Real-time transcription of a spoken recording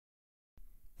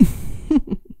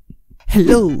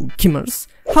Hello gamers,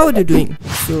 how are you doing?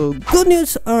 So good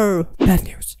news or bad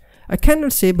news? I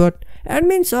cannot say, but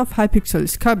admins of Hypixel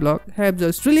Skyblock have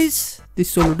just released the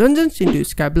solo dungeons into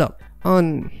Skyblock.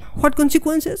 On what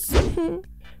consequences?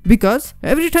 Because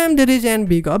every time there is an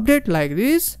big update like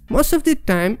this, most of the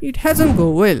time it hasn't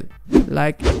go well.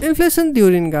 Like inflation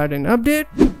during Garden update,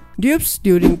 dupes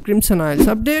during Crimson Isles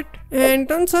update, and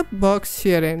tons of bugs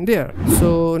here and there.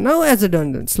 So now as a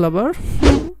dungeons lover,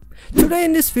 today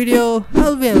in this video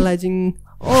I'll be analyzing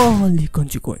all the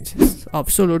consequences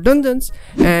of solo dungeons,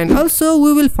 and also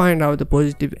we will find out the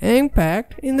positive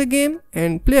impact in the game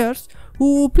and players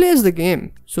who plays the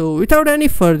game. So without any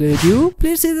further ado,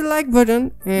 please hit the like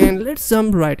button and let's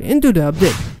jump right into the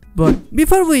update. But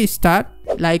before we start,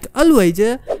 like always,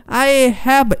 I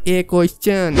have a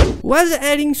question. Was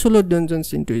adding solo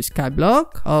dungeons into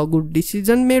Skyblock a good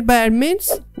decision made by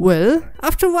admins? Well,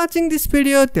 after watching this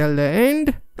video till the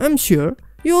end, I'm sure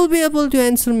you will be able to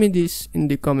answer me this in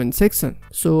the comment section.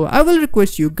 So I will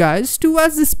request you guys to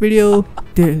watch this video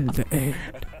till the end.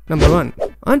 Number 1.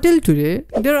 Until today,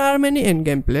 there are many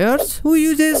endgame players who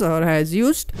uses or has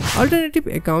used alternative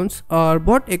accounts or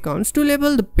bot accounts to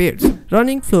level the pets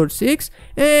running floor 6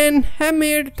 and have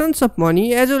made tons of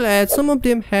money, as well as some of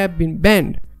them have been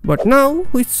banned. But now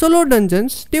with solo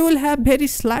dungeons, they will have very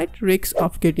slight risks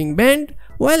of getting banned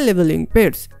while leveling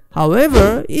pets.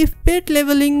 However, if pet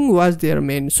leveling was their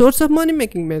main source of money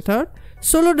making method,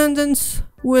 solo dungeons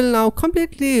will now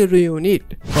completely ruin it.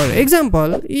 For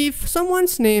example, if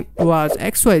someone's name was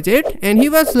XYZ and he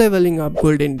was leveling up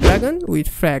Golden Dragon with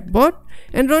frag bot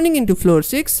and running into floor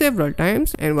 6 several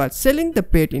times and was selling the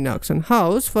pet in auction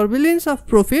house for billions of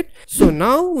profit, so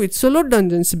now with solo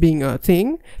dungeons being a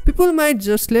thing, people might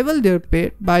just level their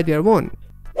pet by their own.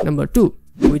 Number 2.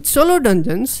 With solo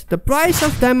dungeons, the price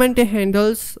of diamond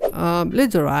handles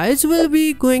laser eyes will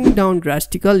be going down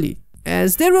drastically,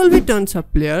 as there will be tons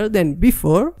of players than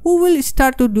before who will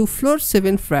start to do floor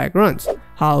 7 frag runs.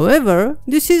 However,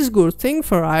 this is good thing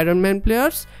for Iron Man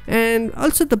players and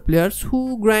also the players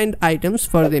who grind items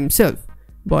for themselves.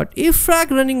 But if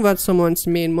frag running was someone's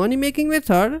main money making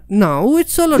method, now with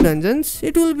solo dungeons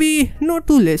it will be not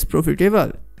too less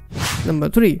profitable. Number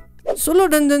 3. Solo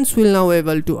dungeons will now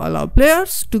able to allow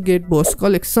players to get boss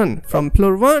collection from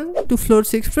floor 1 to floor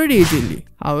 6 pretty easily.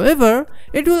 However,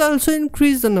 it will also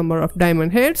increase the number of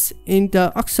diamond heads in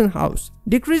the auction house,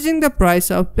 decreasing the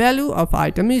price of value of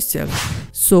item itself.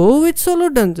 So with solo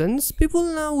dungeons, people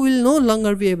now will no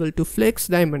longer be able to flex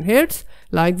diamond heads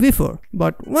like before.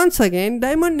 But once again,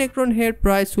 diamond necron head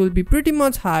price will be pretty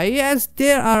much high, as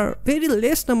there are very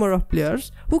less number of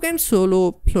players who can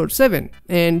solo floor 7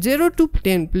 and 0 to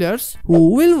 10 players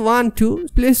who will want to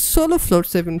play solo floor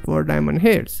 7 for diamond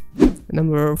heads.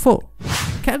 Number 4.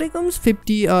 Catacombs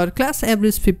 50 or class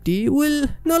average 50 will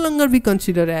no longer be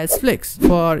considered as flex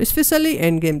for especially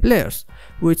endgame players.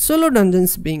 With solo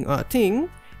dungeons being a thing,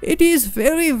 it is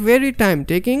very time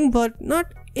taking but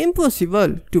not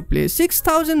impossible to play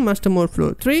 6000 Master Mode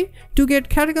floor 3 to get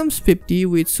Catacombs 50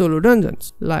 with solo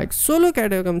dungeons. Like solo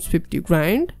Catacombs 50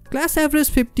 grind, class average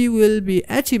 50 will be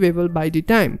achievable by the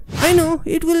time. I know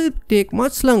it will take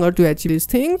much longer to achieve these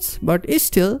things, but it's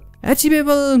still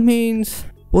achievable means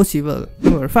possible.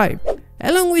 Number 5.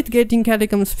 Along with getting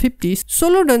Catacombs 50,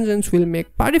 solo dungeons will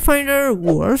make Party Finder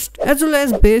worst as well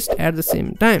as best at the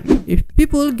same time. If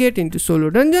people get into solo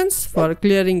dungeons for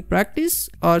clearing practice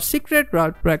or secret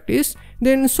route practice,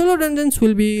 then solo dungeons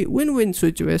will be win-win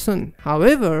situation.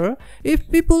 However, if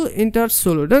people enter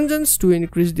solo dungeons to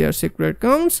increase their secret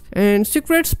counts and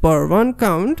secrets per 1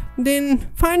 count, then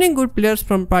finding good players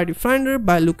from Party Finder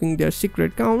by looking their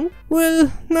secret count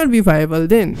will not be viable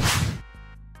then.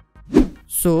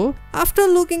 So, after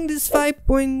looking these 5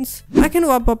 points, I can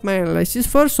wrap up my analysis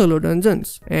for solo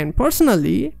dungeons. And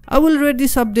personally, I will rate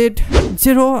this update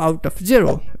 0 out of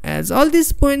 0, as all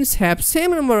these points have same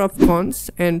number of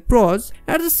cons and pros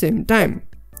at the same time.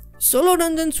 Solo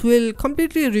dungeons will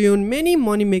completely ruin many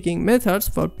money making methods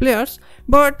for players,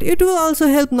 but it will also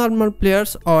help normal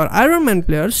players or Iron Man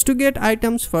players to get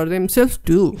items for themselves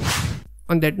too.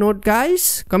 On that note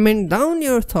guys, comment down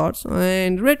your thoughts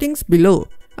and ratings below.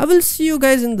 I will see you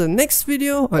guys in the next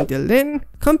video. Until then,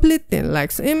 complete 10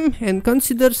 likes and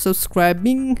consider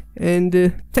subscribing,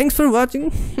 and thanks for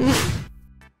watching.